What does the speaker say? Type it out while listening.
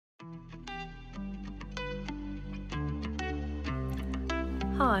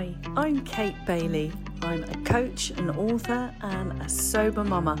Hi, I'm Kate Bailey. I'm a coach, an author, and a sober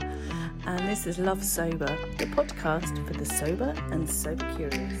mama. And this is Love Sober, the podcast for the sober and sober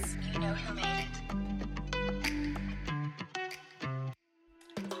curious. You know who made it.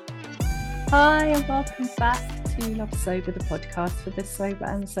 Hi, and welcome back to Love Sober, the podcast for the sober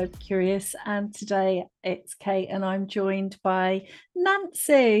and sober curious. And today it's Kate, and I'm joined by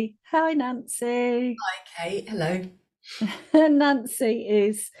Nancy. Hi, Nancy. Hi, Kate. Hello. Nancy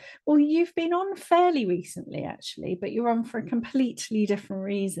is, well, you've been on fairly recently actually, but you're on for a completely different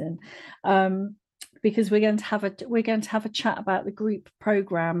reason, because we're going to have a chat about the group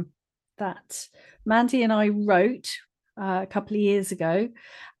program that Mandy and I wrote a couple of years ago,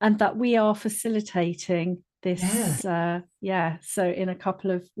 and that we are facilitating this so in a couple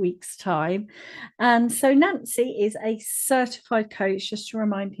of weeks' time. And so Nancy is a certified coach, just to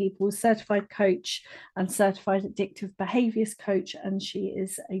remind people, certified coach and certified addictive behaviors coach, and she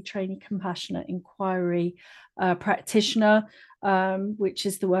is a trainee compassionate inquiry practitioner, which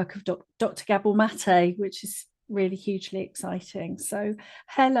is the work of Dr. Gabor Mate, which is really hugely exciting. So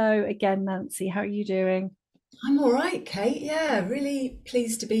hello again, Nancy. How are you doing? I'm all right, Kate. Yeah, really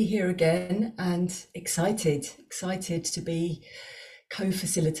pleased to be here again and excited to be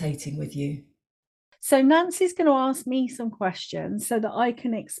co-facilitating with you. So Nancy's going to ask me some questions so that I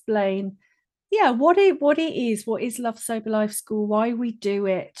can explain, what it is, what is Love Sober Life School, why we do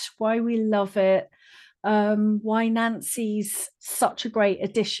it, why we love it, why Nancy's such a great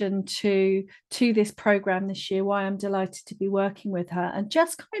addition to this program this year, why I'm delighted to be working with her, and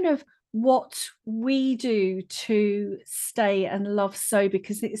just kind of what we do to stay and love sober,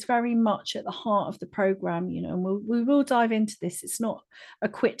 because it's very much at the heart of the program, and we will dive into this. It's not a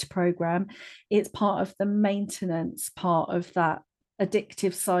quit program, it's part of the maintenance part of that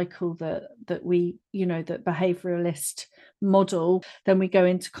addictive cycle that we, that behavioralist model. Then we go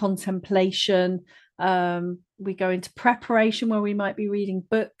into contemplation, we go into preparation, where we might be reading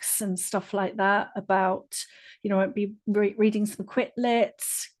books and stuff like that about, might be reading some quit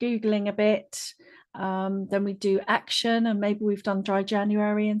lits, googling a bit. Then we do action, and maybe we've done dry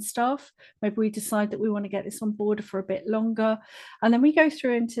January and stuff. Maybe we decide that we want to get this on board for a bit longer, and then we go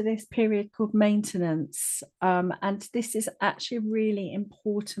through into this period called maintenance, and this is actually a really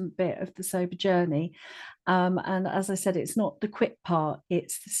important bit of the sober journey. And as I said, it's not the quit part,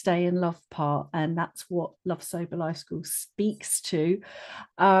 it's the stay and love part, and that's what Love Sober Life School speaks to.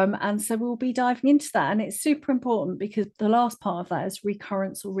 And so we'll be diving into that, and it's super important because the last part of that is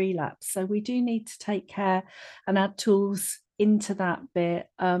recurrence or relapse. So we do need to take care and add tools into that bit,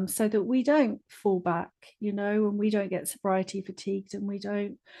 so that we don't fall back, and we don't get sobriety fatigued, and we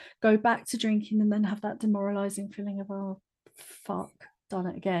don't go back to drinking and then have that demoralizing feeling of, oh fuck, done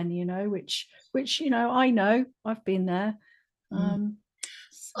it again, which I know I've been there.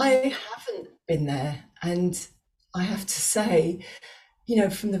 I haven't been there, and I have to say,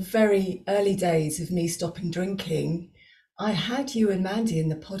 from the very early days of me stopping drinking, I had you and Mandy in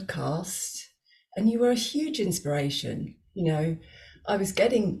the podcast, and you were a huge inspiration. I was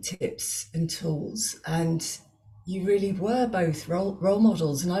getting tips and tools, and you really were both role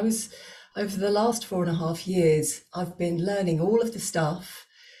models. And I was, over the last 4.5 years, I've been learning all of the stuff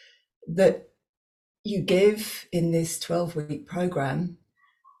that you give in this 12-week program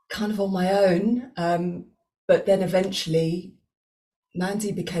kind of on my own. But then eventually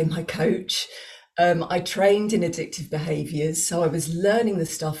Mandy became my coach. I trained in addictive behaviors, so I was learning the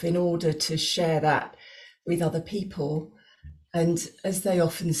stuff in order to share that with other people. And as they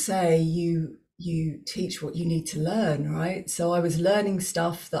often say, you teach what you need to learn, right? So I was learning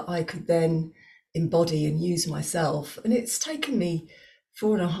stuff that I could then embody and use myself. And it's taken me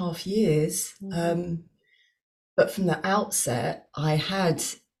 4.5 years. But from the outset, I had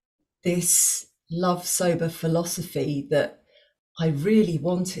this love sober philosophy that I really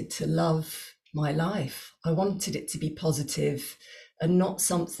wanted to love my life. I wanted it to be positive and not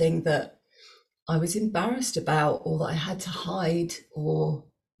something that I was embarrassed about or that I had to hide, or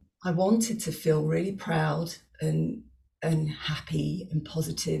I wanted to feel really proud and happy and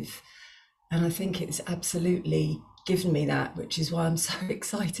positive. And I think it's absolutely given me that, which is why I'm so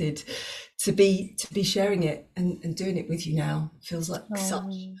excited to be sharing it and doing it with you now. It feels like such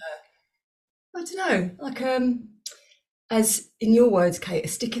I don't know, like as in your words, Kate, a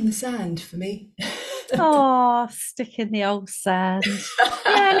stick in the sand for me. Oh, stick in the old sand.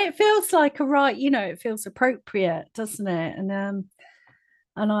 Yeah, and it feels like it feels appropriate, doesn't it? And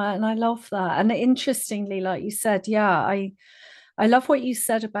I love that. And interestingly, like you said, I love what you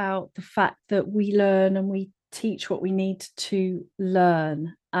said about the fact that we learn and we teach what we need to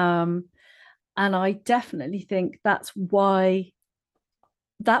learn. And I definitely think that's why,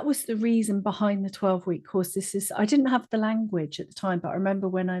 that was the reason behind the 12-week course. I didn't have the language at the time, but I remember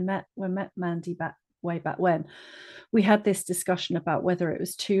when I met Mandy way back when, we had this discussion about whether it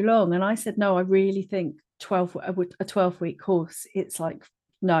was too long. And I said, no, I really think a 12-week course, it's like,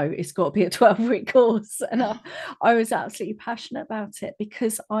 no, it's got to be a 12-week course. And I was absolutely passionate about it,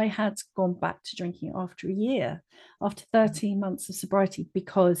 because I had gone back to drinking after a year, after 13 months of sobriety,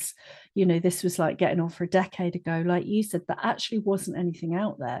 because, this was like getting on for a decade ago. Like you said, there actually wasn't anything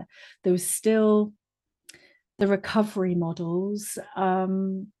out there. There was still the recovery models,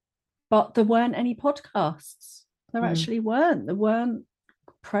 but there weren't any podcasts. There actually weren't. There weren't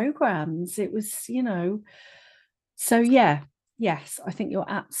programs. It was, so yeah. Yes, I think you're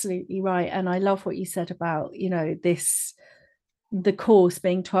absolutely right. And I love what you said about, the course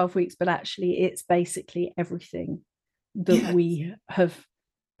being 12 weeks, but actually it's basically everything that we have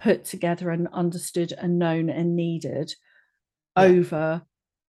put together and understood and known and needed over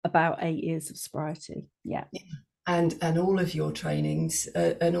about 8 years of sobriety. Yeah. And all of your trainings,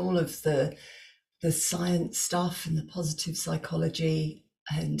 and all of the science stuff, and the positive psychology,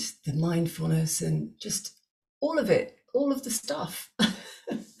 and the mindfulness, and just all of it, all of the stuff.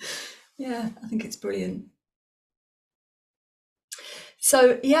 Yeah, I think it's brilliant.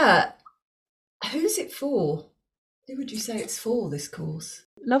 So yeah, who's it for? Who would you say it's for, this course?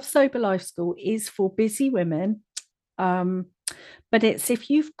 Love Sober Life School is for busy women, but it's if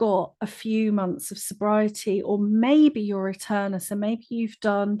you've got a few months of sobriety, or maybe you're a returner, so maybe you've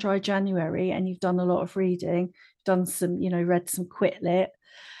done Dry January and you've done a lot of reading, done some, read some Quit Lit,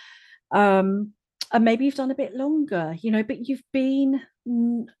 and maybe you've done a bit longer, but you've been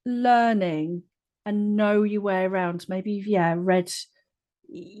learning and know your way around. Maybe you've read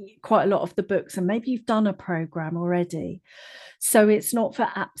quite a lot of the books, and maybe you've done a program already. So it's not for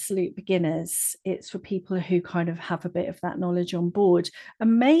absolute beginners, it's for people who kind of have a bit of that knowledge on board.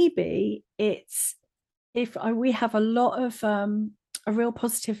 And maybe it's, we have a lot of a real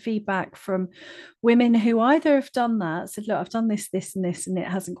positive feedback from women who either have done that, said, look, I've done this, and this, and it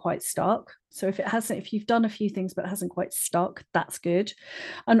hasn't quite stuck. So if you've done a few things but it hasn't quite stuck, that's good.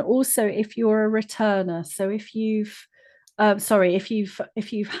 And also if you're a returner, so if you've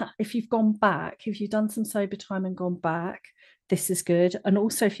gone back, if you've done some sober time and gone back, this is good. And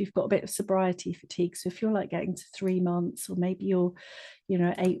also if you've got a bit of sobriety fatigue, so if you're like getting to 3 months, or maybe you're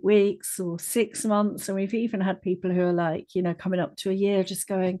 8 weeks or 6 months, and we've even had people who are like coming up to a year, just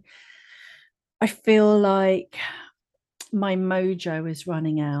going, I feel like my mojo is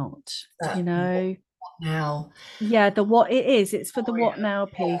running out. What now? Yeah, the what it is, it's for the what now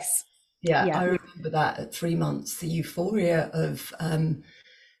piece. Yeah, I remember that at 3 months, the euphoria of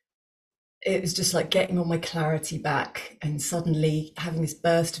it was just like getting all my clarity back, and suddenly having this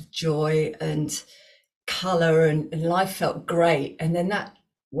burst of joy and colour, and life felt great. And then that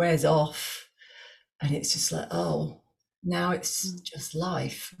wears off, and it's just like, oh, now it's just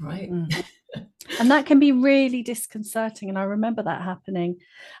life, right? And that can be really disconcerting. And I remember that happening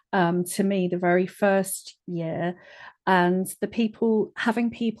to me the very first year, and having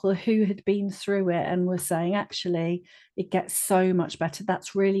people who had been through it and were saying, actually, it gets so much better.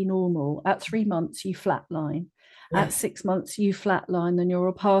 That's really normal. At 3 months, you flatline. Yeah. At 6 months, you flatline, the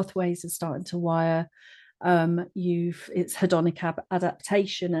neural pathways are starting to wire. It's hedonic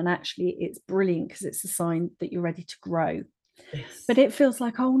adaptation, and actually it's brilliant, because it's a sign that you're ready to grow. Yes. But it feels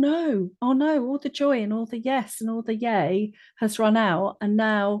like, oh no, all the joy and all the yes and all the yay has run out, and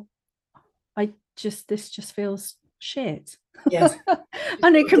now this just feels shit. Yes.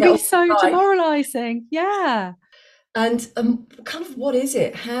 And it can be so demoralizing. Yeah. And kind of, what is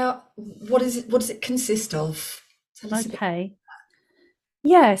it? What does it consist of? Okay.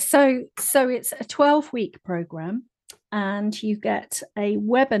 Yeah, so it's a 12-week program, and you get a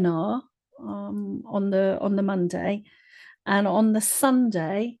webinar on the Monday, and on the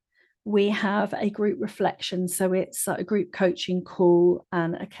Sunday we have a group reflection. So it's a group coaching call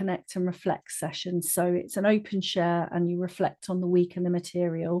and a connect and reflect session. So it's an open share, and you reflect on the week and the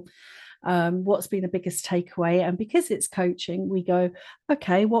material. What's been the biggest takeaway? And because it's coaching, we go,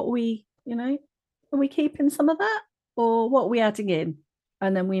 okay, are we keeping some of that, or what are we adding in?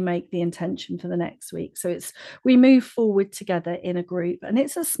 And then we make the intention for the next week. So we move forward together in a group, and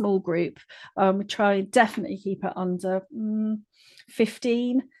it's a small group. We try definitely keep it under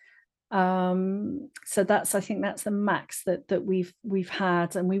 15. So I think that's the max that we've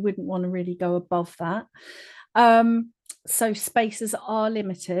had, and we wouldn't want to really go above that. So spaces are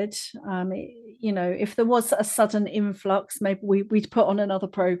limited. If there was a sudden influx, maybe we'd put on another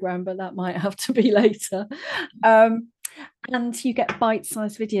program, but that might have to be later. And you get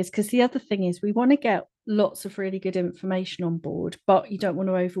bite-sized videos, because the other thing is we want to get lots of really good information on board, but you don't want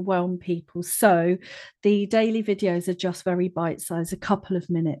to overwhelm people. So the daily videos are just very bite-sized, a couple of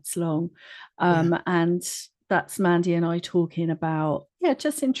minutes long. And that's Mandy and I talking about,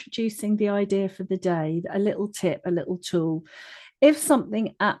 just introducing the idea for the day, a little tip, a little tool. If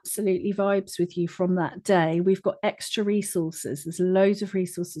something absolutely vibes with you from that day, we've got extra resources. There's loads of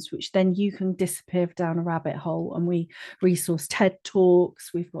resources which then you can disappear down a rabbit hole. And we resource TED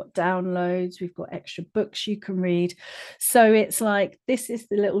Talks, we've got downloads, we've got extra books you can read. So it's like, this is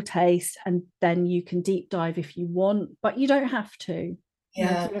the little taste, and then you can deep dive if you want, but you don't have to.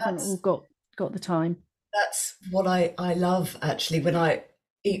 Yeah, we haven't all got the time. that's what I love actually when I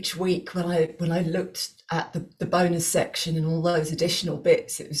each week when I looked at the bonus section and all those additional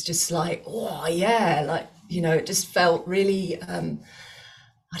bits, it was just like, oh yeah, like, it just felt really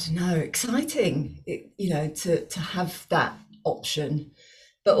I don't know, exciting, to have that option.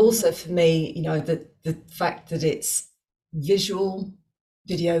 But also for me, the fact that it's visual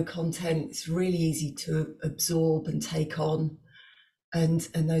video content, it's really easy to absorb and take on. And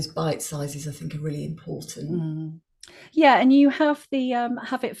those bite sizes I think are really important. Yeah, and you have the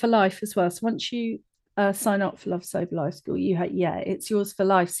have it for life as well. So once you sign up for Love Sober Life School, it's yours for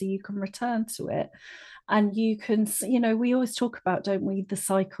life. So you can return to it, and you can, we always talk about, don't we, the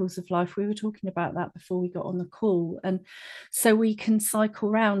cycles of life. We were talking about that before we got on the call, and so we can cycle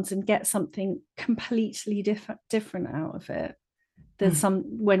round and get something completely different out of it. There's some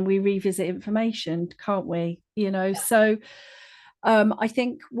when we revisit information, can't we? So I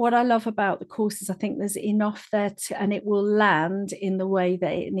think what I love about the course is I think there's enough there and it will land in the way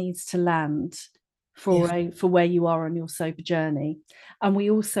that it needs to land for where you are on your sober journey. And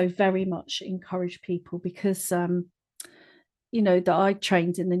we also very much encourage people, because that I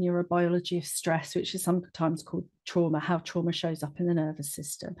trained in the neurobiology of stress, which is sometimes called trauma, how trauma shows up in the nervous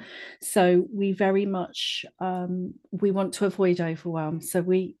system. So we very much we want to avoid overwhelm. So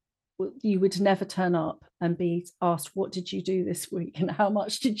you would never turn up and be asked, what did you do this week and how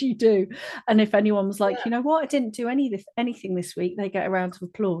much did you do? And if anyone was like, you know what, I didn't do anything this week, they get a round of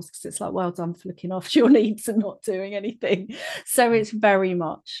applause, because it's like, well done for looking after your needs and not doing anything. So it's very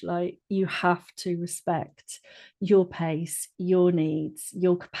much like you have to respect your pace, your needs,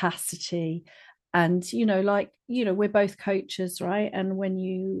 your capacity. And we're both coaches, right? And when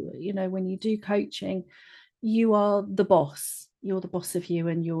you do coaching, you are the boss. You're the boss of you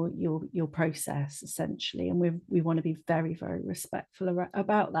and your process, essentially. And we want to be very, very respectful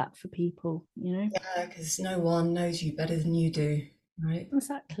about that for people. Yeah, because no one knows you better than you do, right?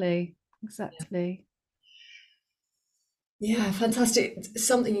 Exactly. Yeah, fantastic.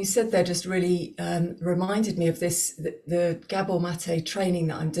 Something you said there just really reminded me of this, the Gabor Mate training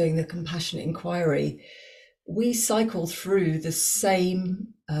that I'm doing, the compassionate inquiry. We cycle through the same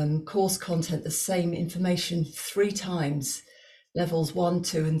course content, the same information 3 times, levels 1,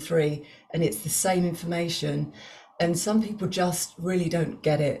 2, and 3, and it's the same information. And some people just really don't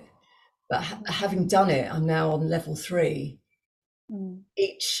get it. But having done it, I'm now on level 3.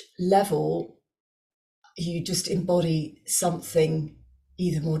 Each level, you just embody something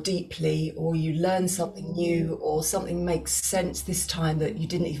either more deeply, or you learn something new, or something makes sense this time that you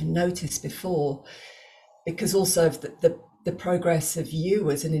didn't even notice before. Because also of the progress of you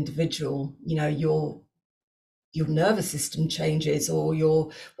as an individual, your nervous system changes, or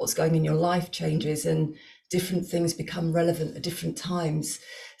what's going in your life changes, and different things become relevant at different times.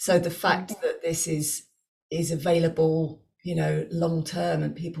 So the fact that this is available, long term,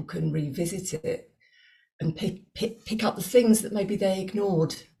 and people can revisit it and pick up the things that maybe they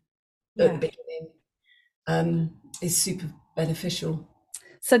ignored at the beginning, is super beneficial.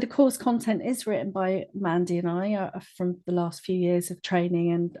 So the course content is written by Mandy and I from the last few years of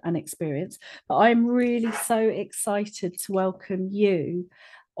training and experience. But I'm really so excited to welcome you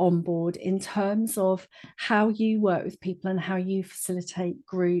on board in terms of how you work with people and how you facilitate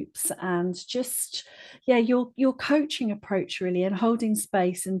groups, and just your coaching approach, really, and holding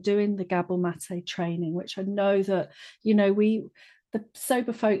space and doing the Gabor Mate training, which I know that the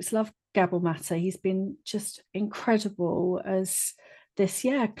sober folks love Gabor Mate. He's been just incredible as this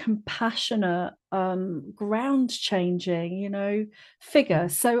compassionate, ground changing figure.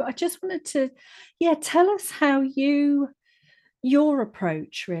 So I just wanted to tell us how your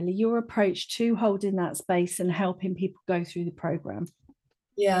approach to holding that space and helping people go through the program.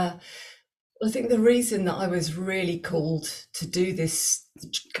 I think the reason that I was really called to do this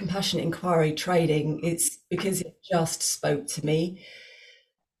compassionate inquiry training, it's because it just spoke to me.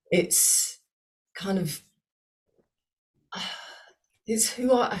 It's kind of it's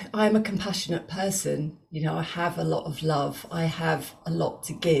who I'm a compassionate person. You know, I have a lot of love. I have a lot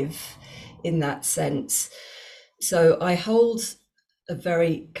to give in that sense. So I hold a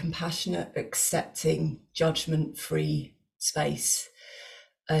very compassionate, accepting, judgment-free space.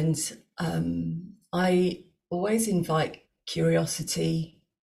 And I always invite curiosity,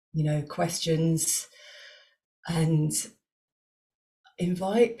 you know, questions, and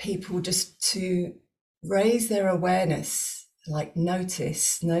invite people just to raise their awareness, like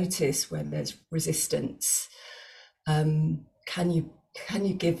notice when there's resistance. Can you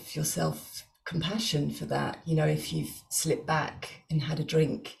give yourself compassion for that? You know, if you've slipped back and had a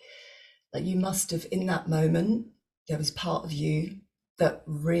drink, that you must have, in that moment, there was part of you that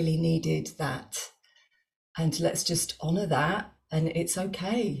really needed that, and let's just honor that, and it's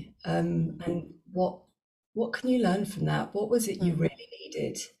okay. And what can you learn from that? What was it you really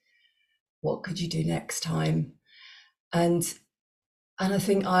needed? What could you do next time? And I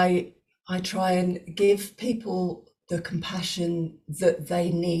think I try and give people the compassion that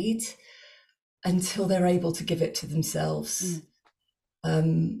they need until they're able to give it to themselves.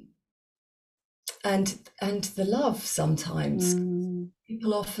 um, and the love sometimes.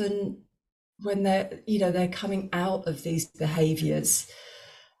 People often, when they're coming out of these behaviors,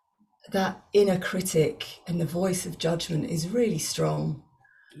 that inner critic and the voice of judgment is really strong.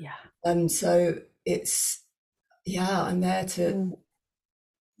 So it's, yeah, I'm there to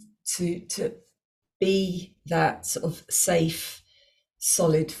be that sort of safe,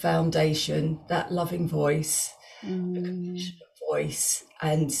 solid foundation, that loving voice, the compassionate voice,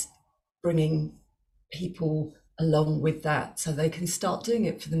 and bringing people along with that so they can start doing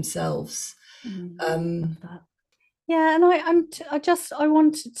it for themselves. Yeah, and I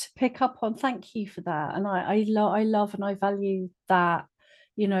wanted to pick up on, thank you for that, and I love and I value that,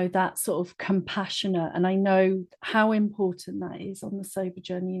 you know, that sort of compassionate, and I know how important that is on the sober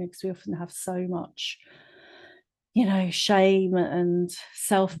journey, you know, because we often have so much, you know, shame and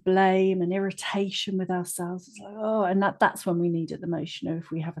self-blame and irritation with ourselves. It's like, oh, and that's when we need it the most. You know,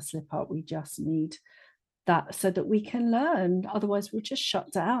 if we have a slip up, we just need that so that we can learn. Otherwise we'll just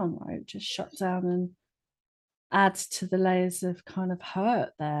shut down, right? Just shut down and add to the layers of kind of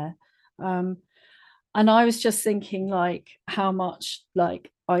hurt there. And I was just thinking, like, how much, like,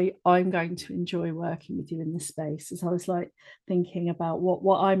 I'm going to enjoy working with you in this space, as I was like thinking about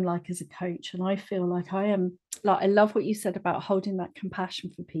what I'm like as a coach. And I feel like I am, like, I love what you said about holding that compassion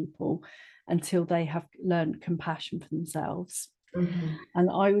for people until they have learned compassion for themselves. And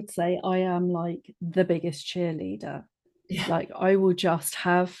I would say I am like the biggest cheerleader. Yeah. Like, I will just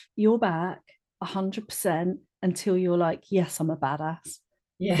have your back 100% until you're like, yes, I'm a badass.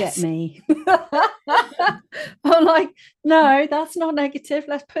 Yes. Get me. I'm like, no, that's not negative.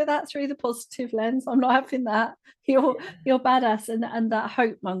 Let's put that through the positive lens. I'm not having that. You're badass, and that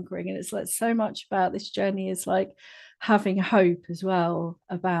hope mongering. And it's like, so much about this journey is like having hope as well,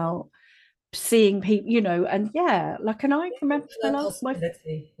 about seeing people, you know, and yeah, like, and I remember the last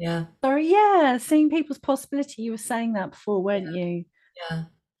seeing people's possibility. You were saying that before, weren't you? Yeah.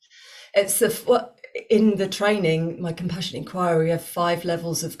 It's in the training, my compassion inquiry, we have 5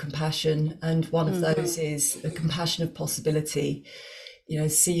 levels of compassion, and one of those is the compassion of possibility. You know,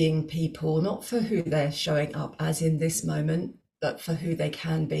 seeing people not for who they're showing up as in this moment, but for who they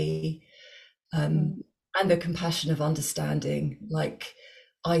can be. And the compassion of understanding, like,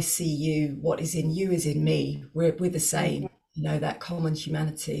 I see you, what is in you is in me. We're the same, you know, that common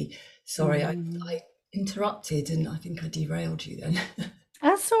humanity. Sorry, I interrupted, and I think I derailed you then.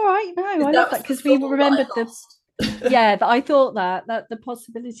 That's all right. No, I love that, because we remembered that I thought that the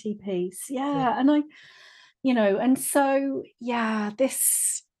possibility piece. Yeah. And I, you know, and so, yeah,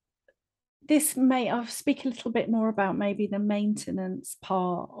 this I'll speak a little bit more about maybe the maintenance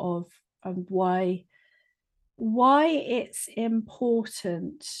part of why it's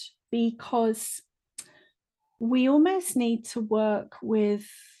important, because we almost need to work with,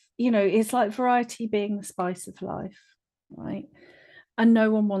 you know, it's like variety being the spice of life, right? And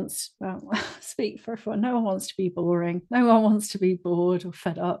no one wants, well, speak for everyone, no one wants to be boring, no one wants to be bored or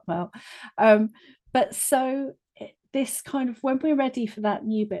fed up. Well, but so this kind of, when we're ready for that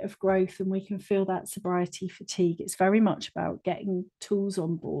new bit of growth and we can feel that sobriety fatigue, it's very much about getting tools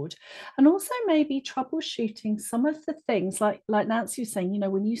on board, and also maybe troubleshooting some of the things, like Nancy was saying, you know,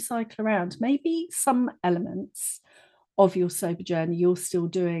 when you cycle around, maybe some elements of your sober journey you're still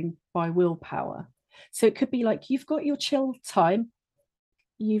doing by willpower. So it could be like, you've got your chill time,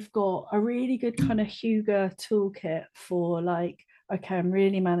 you've got a really good kind of Huger toolkit for, like, okay, I'm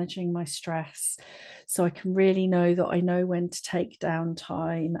really managing my stress, so I can really know that I know when to take down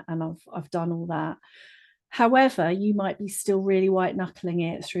time, and I've done all that. However, you might be still really white knuckling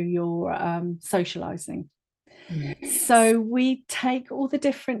it through your socializing. So we take all the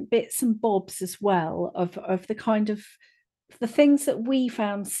different bits and bobs as well of the kind of the things that we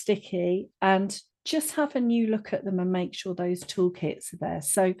found sticky, and just have a new look at them and make sure those toolkits are there.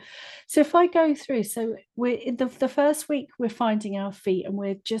 So if I go through, so we're in the first week, we're finding our feet, and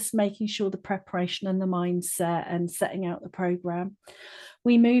we're just making sure the preparation and the mindset and setting out the program.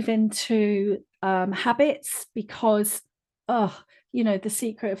 We move into habits, because the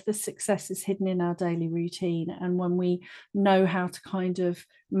secret of the success is hidden in our daily routine. And when we know how to kind of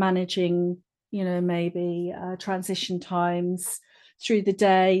managing, maybe transition times through the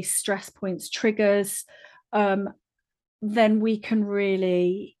day, stress points, triggers, then we can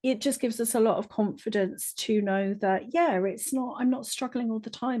really, it just gives us a lot of confidence to know that, I'm not struggling all the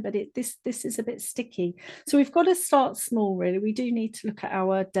time, but this is a bit sticky. So we've got to start small, really. We do need to look at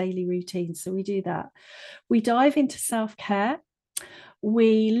our daily routine. So we do that. We dive into self-care.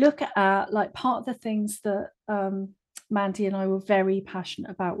 We look at, like, part of the things that Mandy and I were very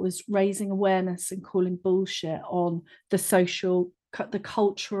passionate about was raising awareness and calling bullshit on the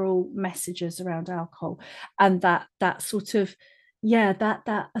cultural messages around alcohol, and that sort of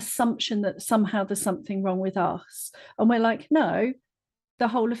that assumption that somehow there's something wrong with us. And we're like, no, the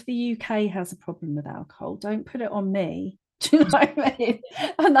whole of the UK has a problem with alcohol. Don't put it on me. Do you know what I mean?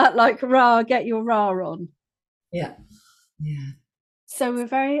 And that, like, get your on. Yeah. So we're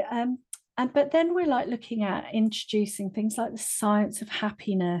very but then we're like looking at introducing things like the science of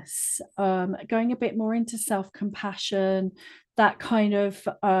happiness, going a bit more into self-compassion, that kind of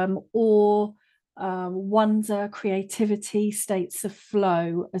wonder, creativity, states of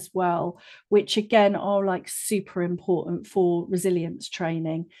flow as well, which again are like super important for resilience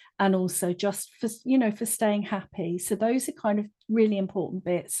training, and also just for staying happy. So those are kind of really important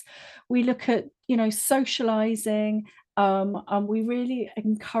bits. We look at socializing, and we really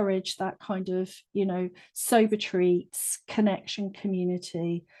encourage that kind of sober treats, connection,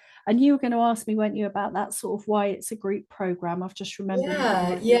 community. And you were going to ask me, weren't you, about that sort of why it's a group program? I've just remembered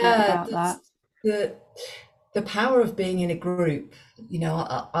about that. The power of being in a group.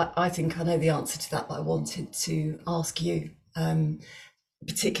 I think I know the answer to that, but I wanted to ask you,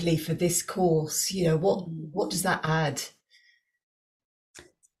 particularly for this course, what does that add?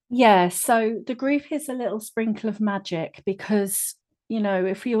 Yeah, so the group is a little sprinkle of magic, because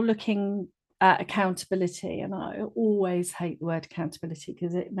if you're looking at accountability, and I always hate the word accountability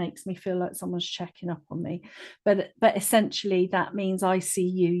because it makes me feel like someone's checking up on me, but essentially that means I see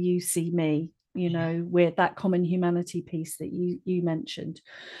you, you see me, with that common humanity piece that you mentioned.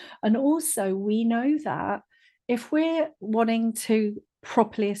 And also we know that if we're wanting to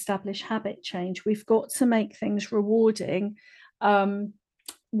properly establish habit change, we've got to make things rewarding.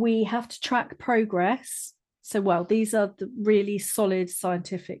 We have to track progress. So, well, these are the really solid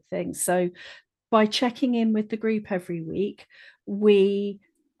scientific things. So by checking in with the group every week, we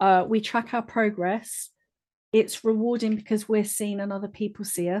track our progress. It's rewarding because we're seen and other people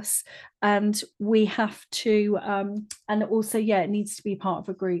see us, and we have to and also it needs to be part of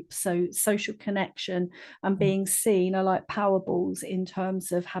a group. So social connection and being seen are like powerballs in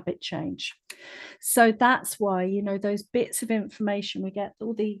terms of habit change. So that's why those bits of information, we get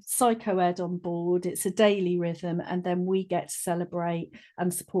all the psycho ed on board. It's a daily rhythm, and then we get to celebrate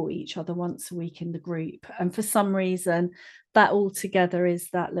and support each other once a week in the group. And for some reason, that all together is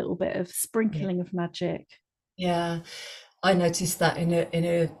that little bit of sprinkling of magic. Yeah, I noticed that in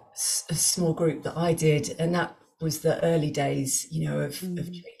a small group that I did, and that was the early days, of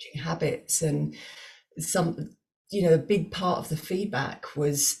changing habits. And a big part of the feedback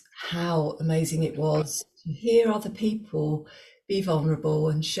was how amazing it was to hear other people be vulnerable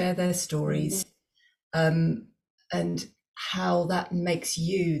and share their stories, and how that makes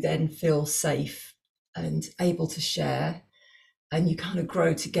you then feel safe and able to share, and you kind of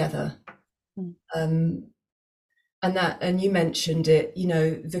grow together. And you mentioned it,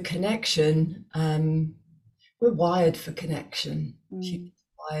 the connection. We're wired for connection.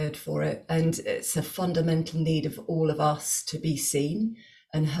 Wired for it, and it's a fundamental need of all of us to be seen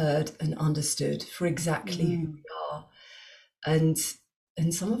and heard and understood for exactly who we are. And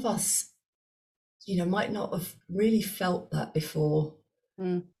some of us, might not have really felt that before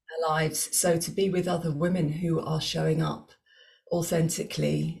their lives. So to be with other women who are showing up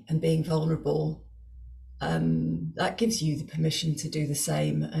authentically and being vulnerable, that gives you the permission to do the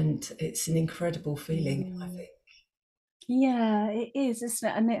same, and it's an incredible feeling, I think. Yeah, it is,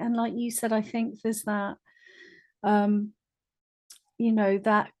 isn't it? And like you said, I think there's that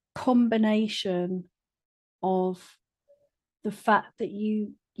that combination of the fact that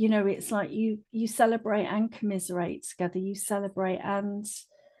you you know, it's like you celebrate and commiserate together, you celebrate and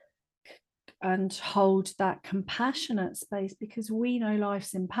hold that compassionate space, because we know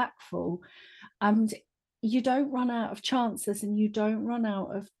life's impactful, and you don't run out of chances and you don't run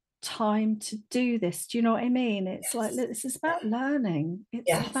out of time to do this. Do you know what I mean? It's like, Yes. this is about learning. It's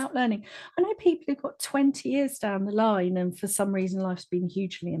Yes. about learning. I know people who've got 20 years down the line and for some reason life's been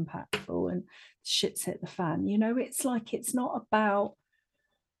hugely impactful and shit's hit the fan. You know, it's like, it's not about,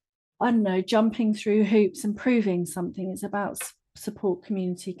 I don't know, jumping through hoops and proving something. It's about support,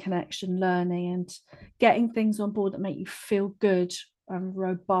 community, connection, learning, and getting things on board that make you feel good and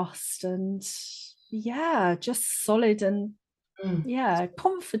robust and, yeah, just solid and, Mm. yeah,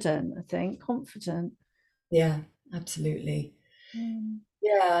 confident. I think confident. Yeah, absolutely.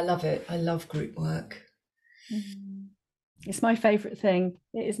 Yeah, I love it. I love group work. It's my favorite thing.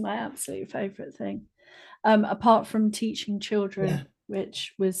 It is my absolute favorite thing. Apart from teaching children, Yeah.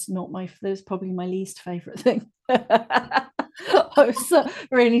 which was not my, that was probably my least favorite thing. I was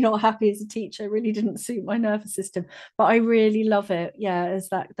really not happy as a teacher. It really didn't suit my nervous system, but I really love it. Yeah, as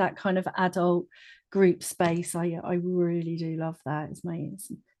that kind of adult group space. I really do love that. It's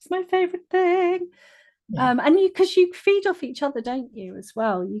my favorite thing. Yeah. And because you feed off each other, don't you, as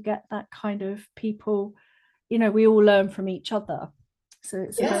well? You get that kind of people, you know, we all learn from each other, so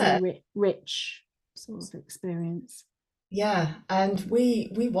it's a Yeah. very rich sort of experience. Yeah, and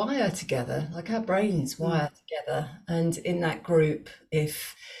we wire together, like our brains wire together. And in that group,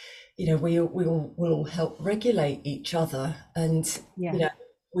 if you know, we'll help regulate each other, and Yeah. you know,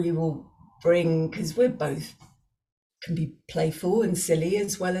 we will bring, because we're both can be playful and silly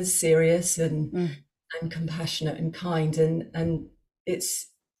as well as serious and compassionate and kind, and it's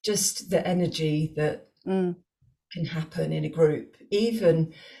just the energy that can happen in a group,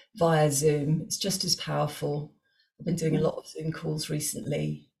 even via Zoom. It's just as powerful. I've been doing a lot of Zoom calls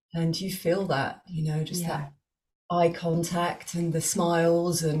recently, and you feel that, you know, just that eye contact and the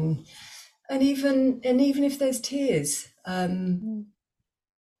smiles, and even if there's tears,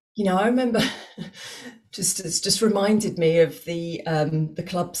 you know, I remember it's just reminded me of the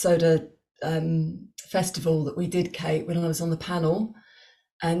Club Soda festival that we did, Kate, when I was on the panel,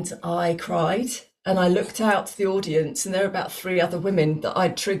 and I cried. And I looked out to the audience, and there were about 3 other women that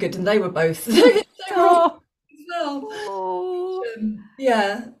I'd triggered, and they were both they were all as well.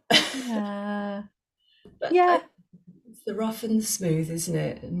 Yeah. Yeah. But Yeah. it's the rough and the smooth, isn't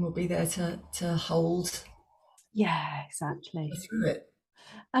it? And we'll be there to hold Yeah, exactly. through it.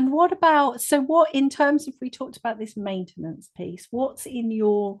 And what about, so what, in terms of, we talked about this maintenance piece, what's in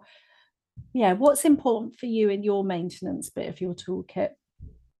your, what's important for you in your maintenance bit of your toolkit?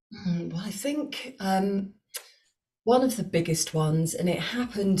 Well, I think one of the biggest ones, and it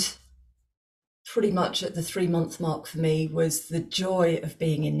happened pretty much at the 3-month mark for me, was the joy of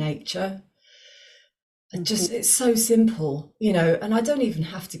being in nature. It's so simple, you know, and I don't even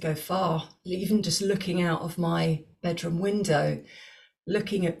have to go far. Even just looking out of my bedroom window,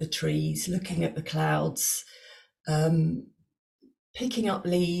 looking at the trees, looking at the clouds, picking up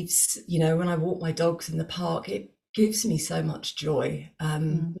leaves, you know, when I walk my dogs in the park, it gives me so much joy.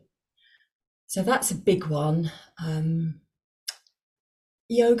 So that's a big one.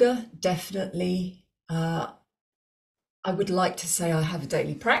 Yoga, definitely. I would like to say I have a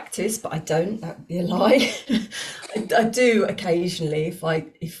daily practice, but I don't. That would be a lie. I do occasionally if I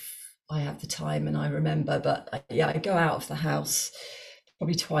have the time and I remember. But yeah, I go out of the house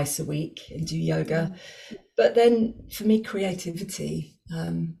probably twice a week and do yoga. But then for me, creativity,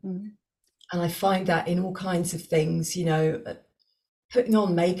 and I find that in all kinds of things. You know, putting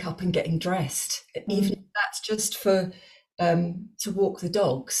on makeup and getting dressed, even if that's just for to walk the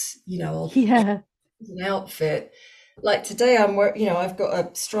dogs. You know, an outfit. Like today, I've got a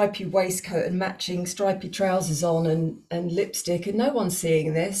stripy waistcoat and matching stripy trousers on and lipstick, and no one's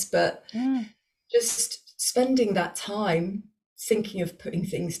seeing this, but just spending that time thinking of putting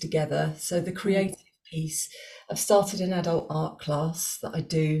things together. So the creative piece, I've started an adult art class that I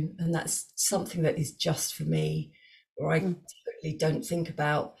do, and that's something that is just for me, where I totally don't think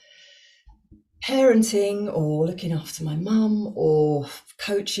about parenting or looking after my mum or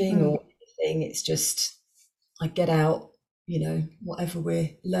coaching or anything. It's just, I get out, you know, whatever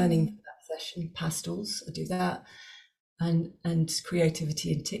we're learning for that session, pastels, I do that, and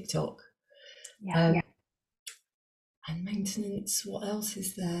creativity in TikTok. And maintenance, what else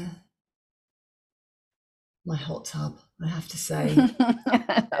is there? My hot tub, I have to say.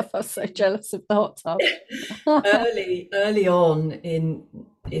 I'm so jealous of the hot tub. early on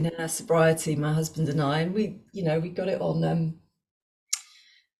in our sobriety, my husband and I, and we got it on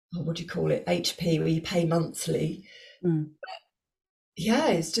what do you call it, HP, where you pay monthly. yeah,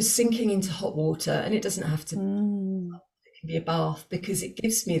 it's just sinking into hot water, and it doesn't have to, it Mm, can be a bath, because it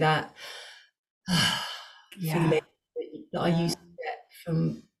gives me that feeling yeah, that I yeah, used to get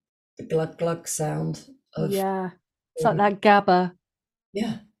from the glug glug sound of, yeah. It's like that GABA, yeah,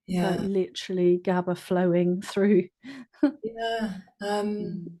 like yeah, literally GABA flowing through. yeah.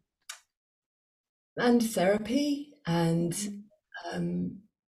 Mm, And therapy, and mm, um,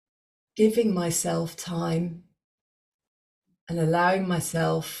 giving myself time and allowing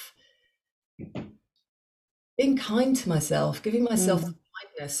myself, being kind to myself, giving myself the mm,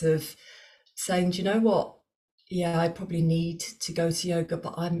 kindness of saying, do you know what? Yeah, I probably need to go to yoga,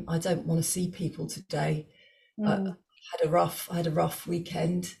 but I don't want to see people today. mm, I had a rough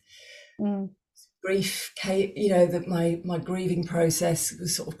weekend. mm. Grief came, you know, that my grieving process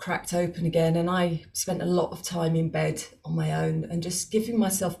was sort of cracked open again, and I spent a lot of time in bed on my own and just giving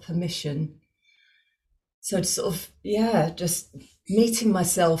myself permission. So to sort of, yeah, just meeting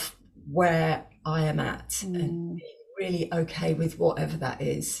myself where I am at and Mm, being really okay with whatever that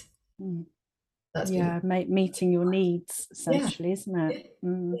is. mm. That's been, Yeah, meeting your needs yeah, essentially, isn't it? yeah,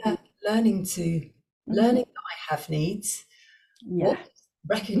 Mm, yeah. mhm. Learning that I have needs, Yeah, what,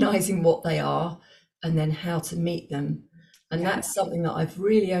 recognizing what they are, and then how to meet them. And yeah. that's something that I've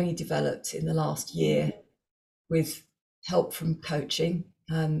really only developed in the last Mm, year with help from coaching,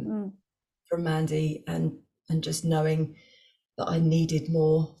 mm, from Mandy, and just knowing that I needed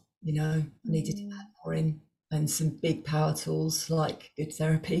more, you know, I needed to mm. add more in, and some big power tools like good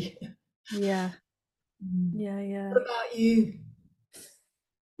therapy. Yeah, Mm. yeah, yeah. What about you?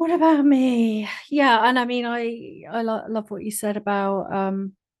 What about me? Yeah, and I mean, love what you said about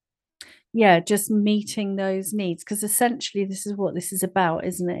yeah, just meeting those needs, because essentially this is what this is about,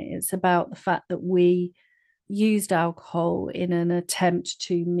 isn't it? It's about the fact that we used alcohol in an attempt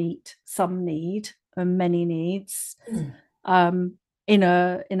to meet some need and many needs, Mm, um, in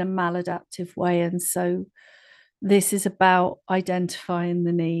a maladaptive way. And so this is about identifying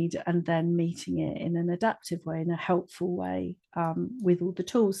the need and then meeting it in an adaptive way, in a helpful way, with all the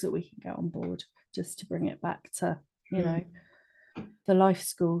tools that we can get on board, just to bring it back to, you mm, know, the life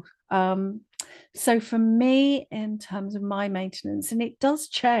school. So for me, in terms of my maintenance, and it does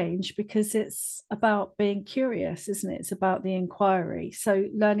change because it's about being curious, isn't it? It's about the inquiry. So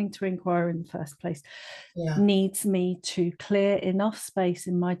learning to inquire in the first place yeah. needs me to clear enough space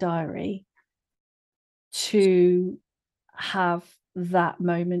in my diary to have that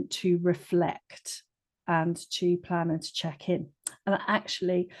moment to reflect and to plan and to check in. And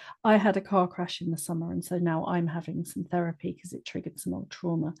actually, I had a car crash in the summer, and so now I'm having some therapy because it triggered some old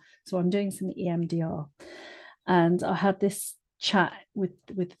trauma. So I'm doing some EMDR, and I had this chat with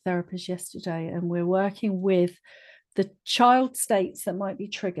the therapist yesterday, and we're working with the child states that might be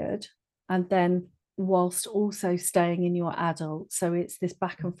triggered, and then whilst also staying in your adult. So it's this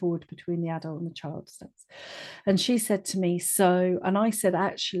back and forward between the adult and the child states. And she said to me, so, and I said,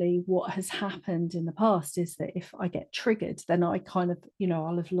 actually, what has happened in the past is that if I get triggered, then I kind of,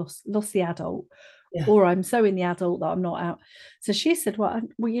 I'll have lost the adult, Yeah. or I'm so in the adult that I'm not out. So she said, well,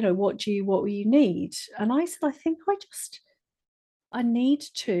 what will you need? And I said, I need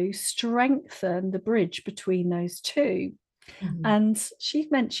to strengthen the bridge between those two. Mhm. And she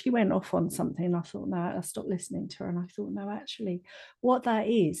went off on something. And I thought, no, I stopped listening to her. And I thought, no, actually, what that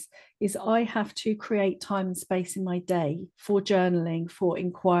is I have to create time and space in my day for journaling, for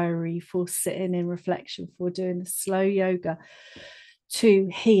inquiry, for sitting in reflection, for doing the slow yoga to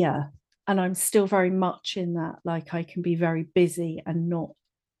hear. And I'm still very much in that, like I can be very busy and not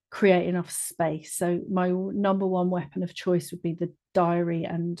create enough space. So my number one weapon of choice would be the diary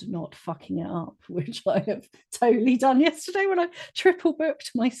and not fucking it up, which I have totally done yesterday when I triple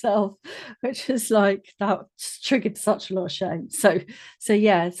booked myself, which is like that triggered such a lot of shame. So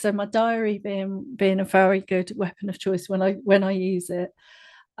yeah, so my diary being a very good weapon of choice when I use it.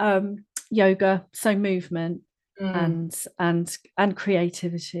 Yoga, so movement, Mm. and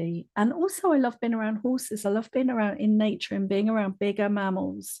creativity. And also I love being around horses. I love being around in nature and being around bigger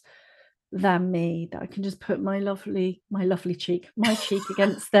mammals than me, that I can just put my cheek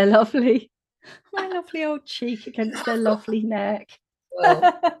against their lovely my lovely old cheek against their lovely neck.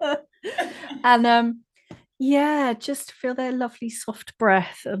 Well, And yeah, just to feel their lovely soft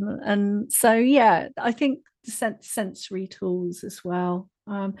breath. And so yeah, I think the sensory tools as well.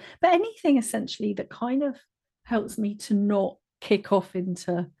 But anything essentially that kind of helps me to not kick off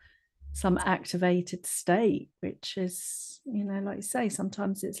into some activated state, which is, like you say,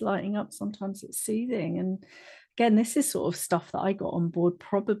 sometimes it's lighting up, sometimes it's soothing. And again, this is sort of stuff that I got on board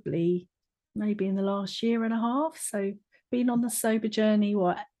probably maybe in the last year and a half. So been on the sober journey,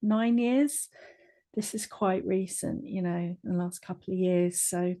 what, 9 years? this is quite recent, in the last couple of years.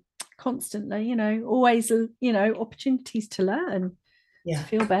 So constantly, always, opportunities to learn, to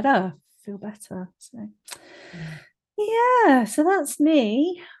feel better. So yeah, so that's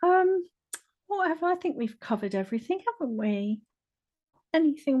me. I think we've covered everything, haven't we?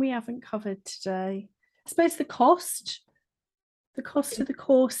 Anything we haven't covered today? I suppose the cost of the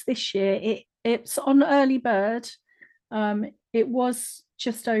course this year, it's on early bird. It was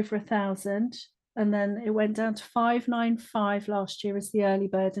just over 1,000, and then it went down to 595 last year as the early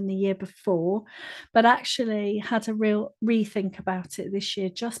bird, and the year before, but actually had a real rethink about it this year,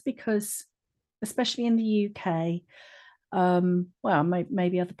 just because, especially in the UK, well,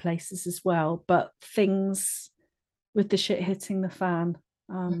 maybe other places as well, but things with the shit hitting the fan,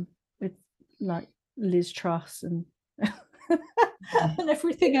 with like Liz Truss and and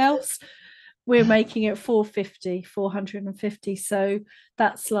everything else, we're making it 450. So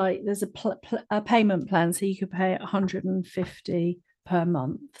that's like, there's a payment plan, so you could pay 150 per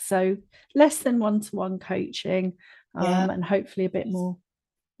month, so less than one-to-one coaching, and hopefully a bit more.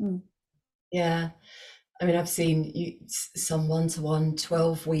 Yeah, I mean, I've seen some one-to-one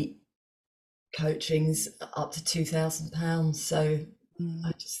 12-week coachings up to £2,000. So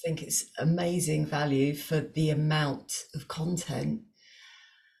I just think it's amazing value for the amount of content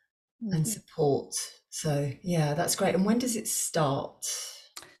and support. So yeah, that's great. And when does it start?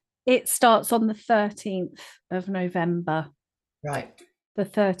 It starts on the 13th of November. Right. The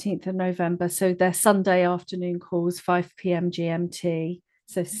 13th of November. So they're Sunday afternoon calls, 5 p.m. GMT.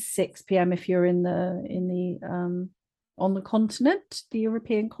 So 6 p.m. if you're in the on the continent, the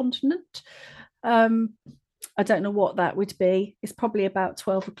European continent. I don't know what that would be. It's probably about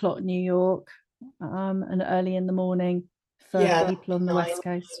 12 o'clock New York, and early in the morning for people on the West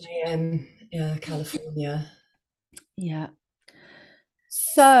Coast. Yeah, California. Yeah.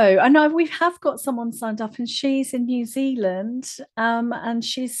 So I know we have got someone signed up, and she's in New Zealand, and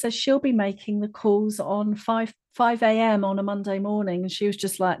she'll be making the calls on 5 a.m. on a Monday morning, and she was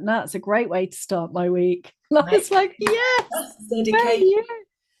just like, "No, it's a great way to start my week." And I was like, "Yes, dedication."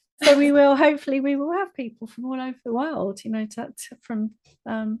 So hopefully we will have people from all over the world,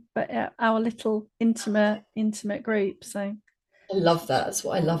 but our little intimate group. So I love that. That's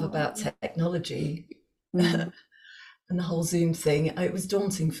what I love about technology. And the whole Zoom thing. It was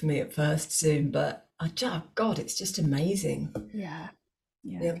daunting for me at first, Zoom, but God, it's just amazing. Yeah.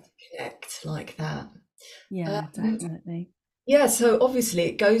 Be able to connect like that. Yeah, definitely. Yeah, so obviously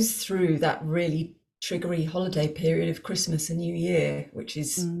it goes through that really triggery holiday period of Christmas and New Year, which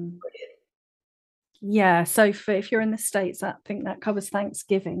is brilliant. Yeah, so if you're in the States, I think that covers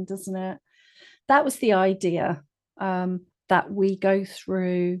Thanksgiving, doesn't it? That was the idea, that we go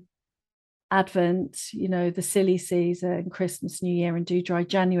through Advent, the silly season, Christmas, New Year, and do dry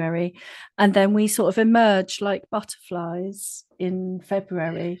January, and then we sort of emerge like butterflies in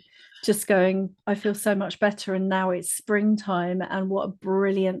February, just going, I feel so much better, and now it's springtime, and what a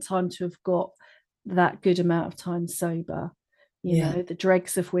brilliant time to have got that good amount of time sober. The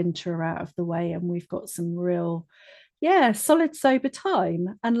dregs of winter are out of the way, and we've got some real solid sober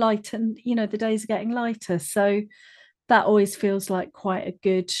time, and light, and the days are getting lighter, so that always feels like quite a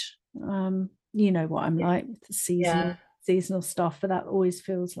good, you know what I'm like with the seasonal stuff, but that always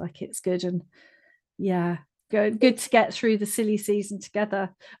feels like it's good. And good to get through the silly season together.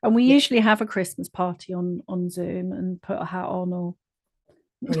 And we usually have a Christmas party on Zoom and put a hat on, or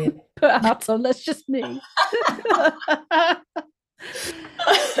put a hat on, that's just me.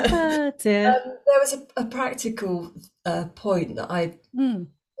 Oh, dear. There was a practical point that I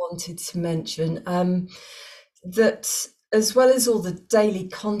wanted to mention, that as well as all the daily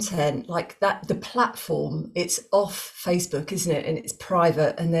content, like that, the platform, it's off Facebook, isn't it? And it's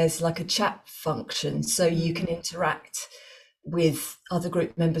private, and there's like a chat function, so you can interact with other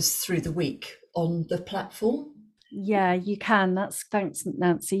group members through the week on the platform. Yeah, you can. Thanks,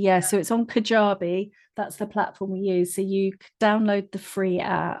 Nancy. Yeah, so it's on Kajabi. That's the platform we use. So you download the free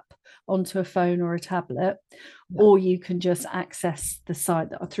app onto a phone or a tablet, or you can just access the site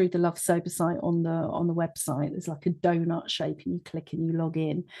through the Love Sober site on the website. There's like a donut shape, and you click and you log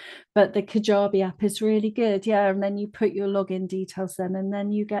in. But the Kajabi app is really good. Yeah, and then you put your login details in, and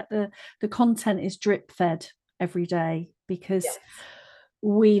then you get the content is drip fed every day, because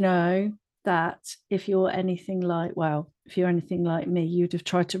we know that if you're anything like me, you'd have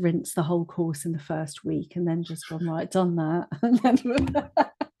tried to rinse the whole course in the first week and then just gone, right, done that.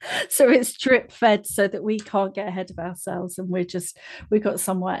 So it's drip fed, so that we can't get ahead of ourselves, and we've got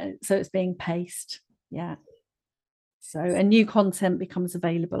somewhere, so it's being paced. So a new content becomes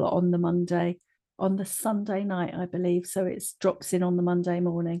available on the Sunday night, I believe, so it drops in on the Monday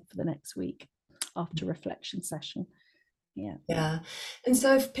morning for the next week. after reflection session. Yeah. Yeah. And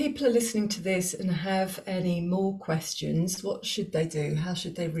so if people are listening to this and have any more questions, what should they do? How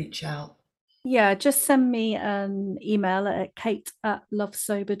should they reach out? Yeah, just send me an email at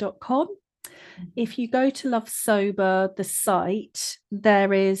kate@lovesober.com. If you go to Love Sober, the site,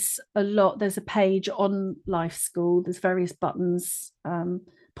 there's a page on Life School. There's various buttons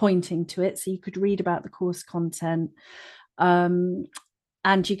pointing to it. So you could read about the course content.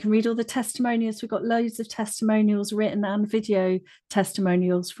 And you can read all the testimonials. We've got loads of testimonials, written and video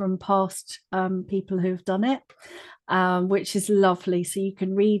testimonials from past people who've done it, which is lovely. So you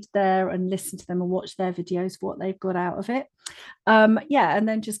can read there and listen to them and watch their videos, what they've got out of it. And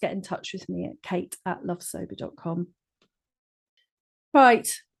then just get in touch with me at kate@lovesober.com.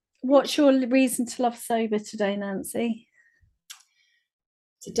 Right. What's your reason to love sober today, Nancy?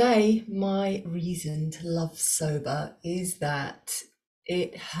 Today, my reason to love sober is that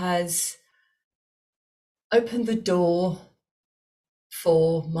it has opened the door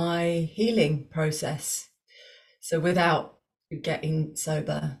for my healing process. So without getting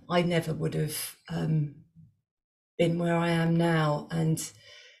sober, I never would have been where I am now, and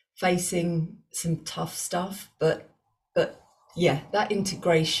facing some tough stuff. But yeah, that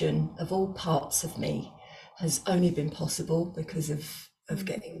integration of all parts of me has only been possible because of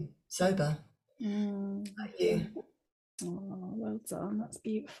getting sober. Like you. Oh, well done. That's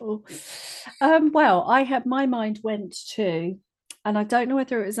beautiful. Well, my mind went to, and I don't know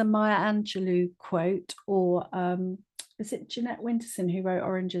whether it was a Maya Angelou quote or is it Jeanette Winterson who wrote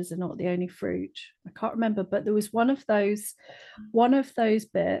Oranges Are Not the Only Fruit? I can't remember, but there was one of those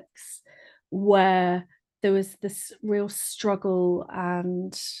books where there was this real struggle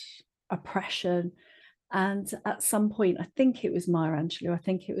and oppression. And at some point, I think it was Maya Angelou, I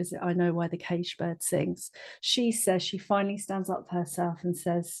think it was I Know Why the Caged Bird Sings. She says, she finally stands up for herself and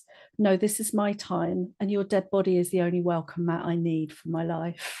says, no, this is my time, and your dead body is the only welcome mat I need for my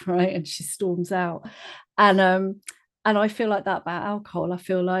life, right? And she storms out. And I feel like that about alcohol. I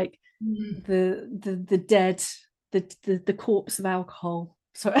feel like the dead, the corpse of alcohol.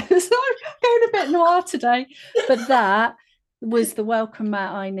 So I'm going a bit noir today, but that was the welcome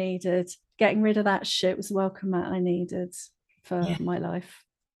mat I needed. Getting rid of that shit was the welcome mat I needed for my life.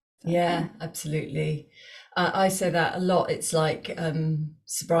 So, yeah, absolutely. I say that a lot. It's like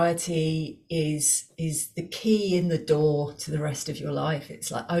sobriety is the key in the door to the rest of your life.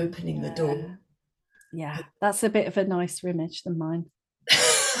 It's like opening the door. Yeah, that's a bit of a nicer image than mine.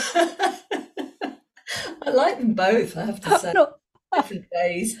 I like them both, I have to say. Different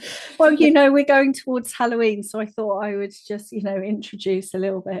days. Well, we're going towards Halloween, so I thought I would just, introduce a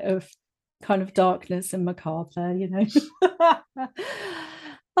little bit of kind of darkness and macabre there,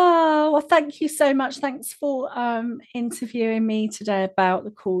 Oh, well, thank you so much. Thanks for interviewing me today about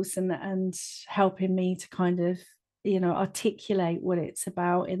the course and helping me to kind of articulate what it's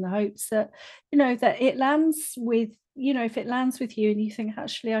about, in the hopes that that it lands with if it lands with you and you think,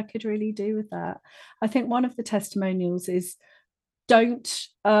 actually, I could really do with that. I think one of the testimonials is don't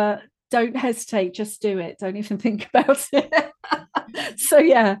hesitate, just do it, don't even think about it. So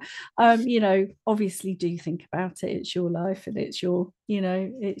yeah, obviously do think about it. It's your life and it's your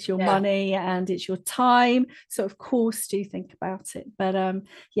it's your money and it's your time, so of course do think about it. But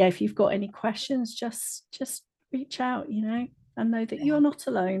if you've got any questions, just reach out, and know that you're not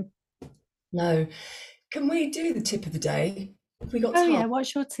alone. No. Can we do the tip of the day? Have we got time? Yeah,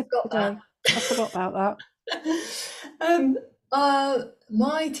 what's your tip of the day? I forgot about that.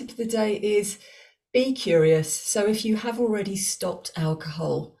 My tip of the day is be curious. So if you have already stopped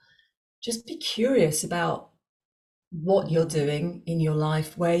alcohol, just be curious about what you're doing in your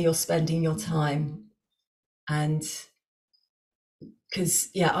life, where you're spending your time. And because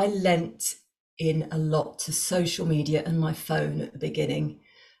I lent in a lot to social media and my phone at the beginning,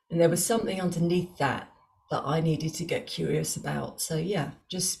 and there was something underneath that I needed to get curious about. So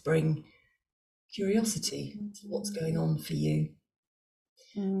just bring curiosity to what's going on for you.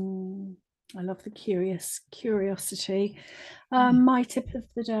 I love the curiosity. My tip of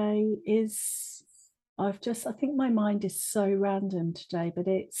the day is, I think my mind is so random today, but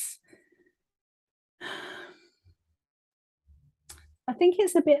I think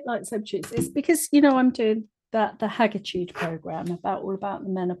it's a bit like substitutes. It's because I'm doing the Haggitude program all about the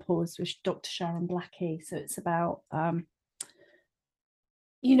menopause with Dr. Sharon Blackie. So it's about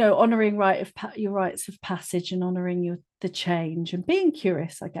honoring your rites of passage and honoring the change and being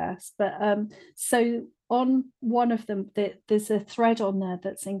curious, I guess. But so on one of them, there's a thread on there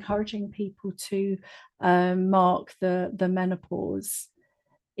that's encouraging people to mark the menopause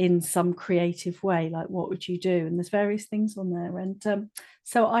in some creative way, like what would you do? And there's various things on there. And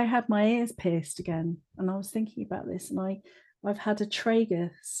so I had my ears pierced again, and I was thinking about this, and I've had a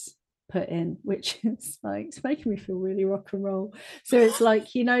tragus put in, which is like, it's making me feel really rock and roll. So it's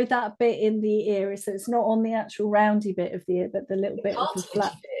like, you know, that bit in the ear, so it's not on the actual roundy bit of the ear, but the little bit of the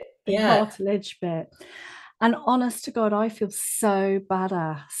flat bit. the cartilage bit. And honest to God, I feel so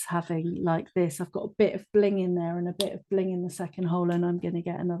badass having like this. I've got a bit of bling in there and a bit of bling in the second hole, and I'm going to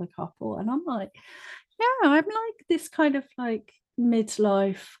get another couple. And I'm like, yeah, I'm like this kind of like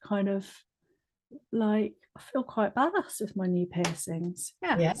midlife kind of like, I feel quite badass with my new piercings.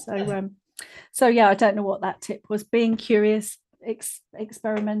 Yeah. So yeah, I don't know what that tip was. Being curious,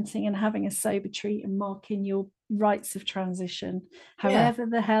 experimenting, and having a sober treat, and marking your rites of transition, however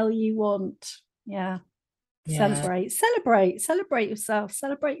the hell you want. Yeah. Celebrate yourself,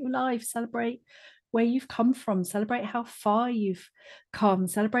 celebrate your life, celebrate where you've come from, celebrate how far you've come,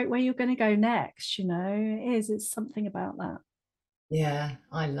 celebrate where you're going to go next. You know, it's something about that. Yeah,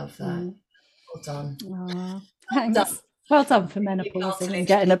 I love that. Well done. Thanks. Well done. Well done for menopausing and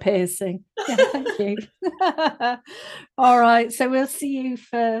getting a piercing. Yeah, thank you. All right, so we'll see you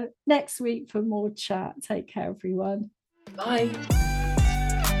for next week for more chat. Take care, everyone. Bye.